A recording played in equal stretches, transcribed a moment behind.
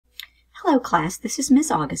Hello class, this is Ms.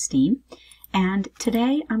 Augustine, and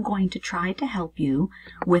today I'm going to try to help you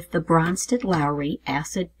with the Bronsted-Lowry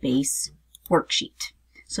acid-base worksheet.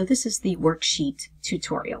 So this is the worksheet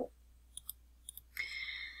tutorial.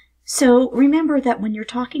 So remember that when you're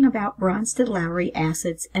talking about Bronsted-Lowry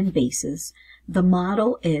acids and bases, the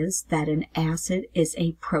model is that an acid is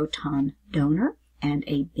a proton donor and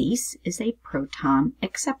a base is a proton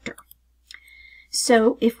acceptor.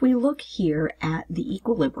 So if we look here at the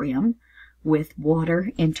equilibrium with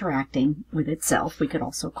water interacting with itself, we could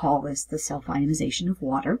also call this the self-ionization of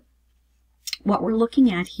water. What we're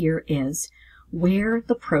looking at here is where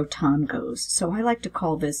the proton goes. So I like to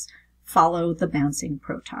call this follow the bouncing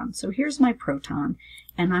proton. So here's my proton,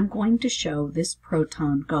 and I'm going to show this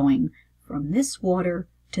proton going from this water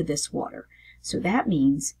to this water. So that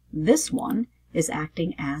means this one is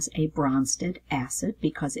acting as a Bronsted acid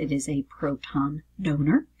because it is a proton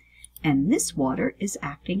donor, and this water is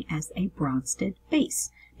acting as a Bronsted base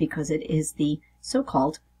because it is the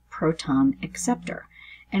so-called proton acceptor.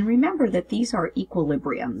 And remember that these are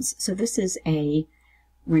equilibriums, so this is a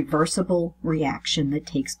reversible reaction that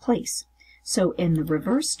takes place. So in the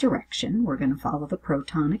reverse direction, we're going to follow the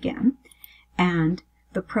proton again, and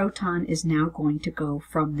the proton is now going to go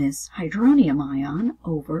from this hydronium ion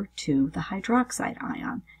over to the hydroxide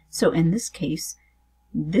ion. So in this case,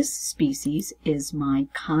 this species is my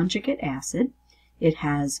conjugate acid. It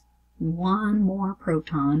has one more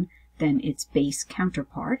proton than its base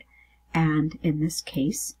counterpart, and in this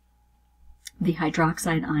case, the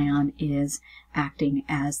hydroxide ion is acting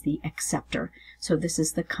as the acceptor. So this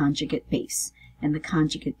is the conjugate base, and the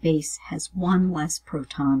conjugate base has one less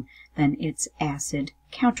proton than its acid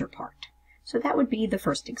counterpart. So that would be the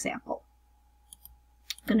first example.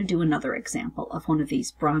 I'm going to do another example of one of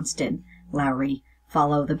these Bronsted-Lowry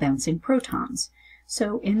follow the bouncing protons.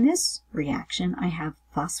 So in this reaction, I have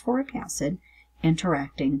phosphoric acid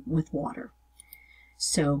interacting with water.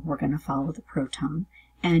 So we're going to follow the proton,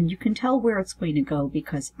 and you can tell where it's going to go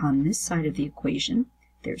because on this side of the equation,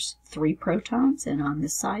 there's 3 protons, and on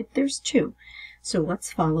this side, there's 2. So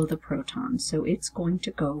let's follow the proton. So it's going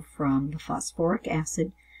to go from the phosphoric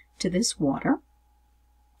acid to this water.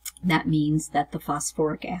 That means that the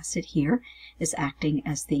phosphoric acid here is acting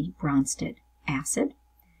as the Bronsted acid,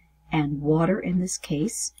 and water in this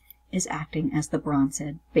case is acting as the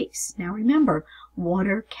Bronsted base. Now remember,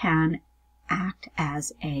 water can act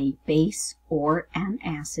as a base or an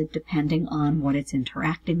acid depending on what it's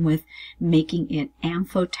interacting with, making it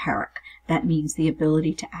amphoteric. That means the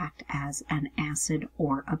ability to act as an acid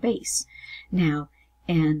or a base. Now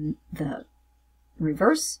in the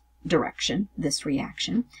reverse direction, this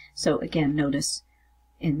reaction, so again notice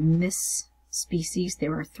in this species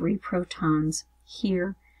there are 3 protons.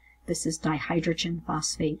 Here this is dihydrogen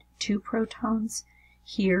phosphate, 2 protons.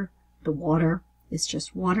 Here the water is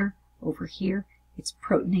just water. Over here it's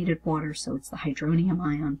protonated water, so it's the hydronium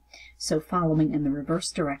ion. So following in the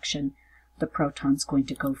reverse direction, the proton's going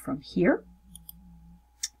to go from here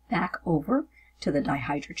back over to the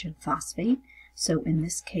dihydrogen phosphate. So in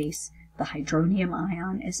this case, the hydronium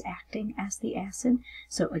ion is acting as the acid.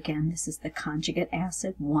 So again, this is the conjugate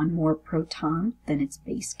acid, one more proton than its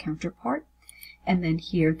base counterpart. And then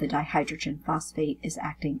here, the dihydrogen phosphate is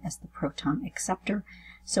acting as the proton acceptor.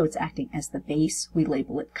 So it's acting as the base. We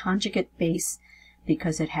label it conjugate base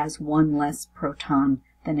because it has one less proton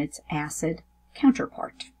than its acid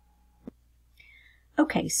counterpart.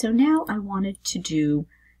 Okay, so now I wanted to do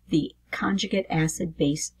the conjugate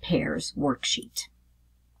acid-base pairs worksheet.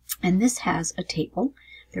 And this has a table.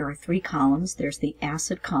 There are 3 columns. There's the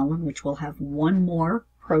acid column, which will have one more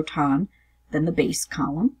proton than the base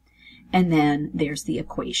column. And then there's the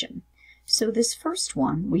equation. So this first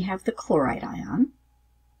one, we have the chloride ion.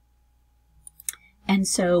 And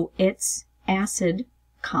so its acid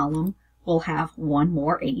column will have one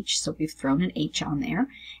more H. So we've thrown an H on there.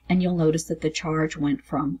 And you'll notice that the charge went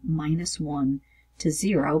from -1 to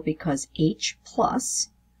 0 because H plus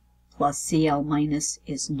Cl minus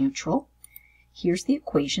is neutral. Here's the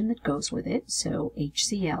equation that goes with it. So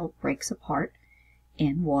HCl breaks apart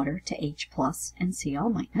in water to H plus and Cl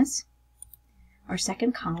minus. Our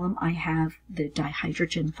second column, I have the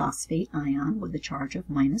dihydrogen phosphate ion with a charge of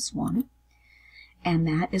 -1. And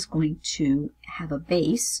that is going to have a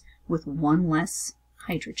base with one less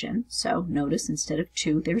hydrogen. So notice instead of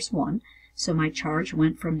 2, there's 1. So my charge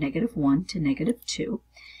went from -1 to -2.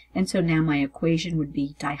 And so now my equation would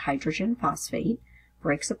be dihydrogen phosphate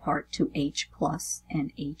breaks apart to H plus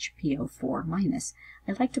and HPO4 minus.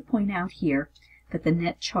 I'd like to point out here that the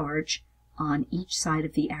net charge on each side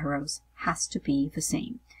of the arrows has to be the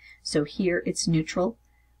same. So here it's neutral,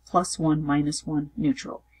 +1, -1,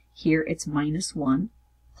 neutral. Here it's -1,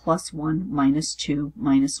 +1, -2,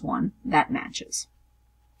 -1. That matches.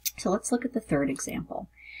 So let's look at the third example.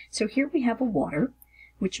 So here we have a water,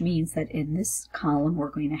 which means that in this column we're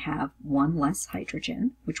going to have one less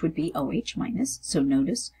hydrogen, which would be OH minus. So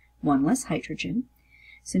notice one less hydrogen.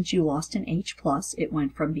 Since you lost an H plus, it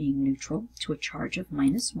went from being neutral to a charge of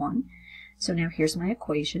 -1. So now here's my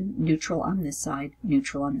equation, neutral on this side,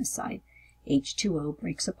 neutral on this side. H2O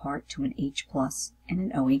breaks apart to an H plus and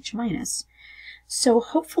an OH minus. So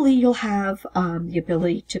hopefully you'll have the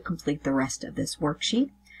ability to complete the rest of this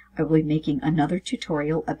worksheet. I will be making another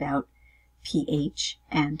tutorial about pH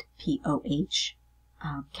and pOH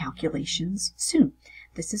calculations soon.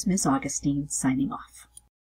 This is Ms. Augustine signing off.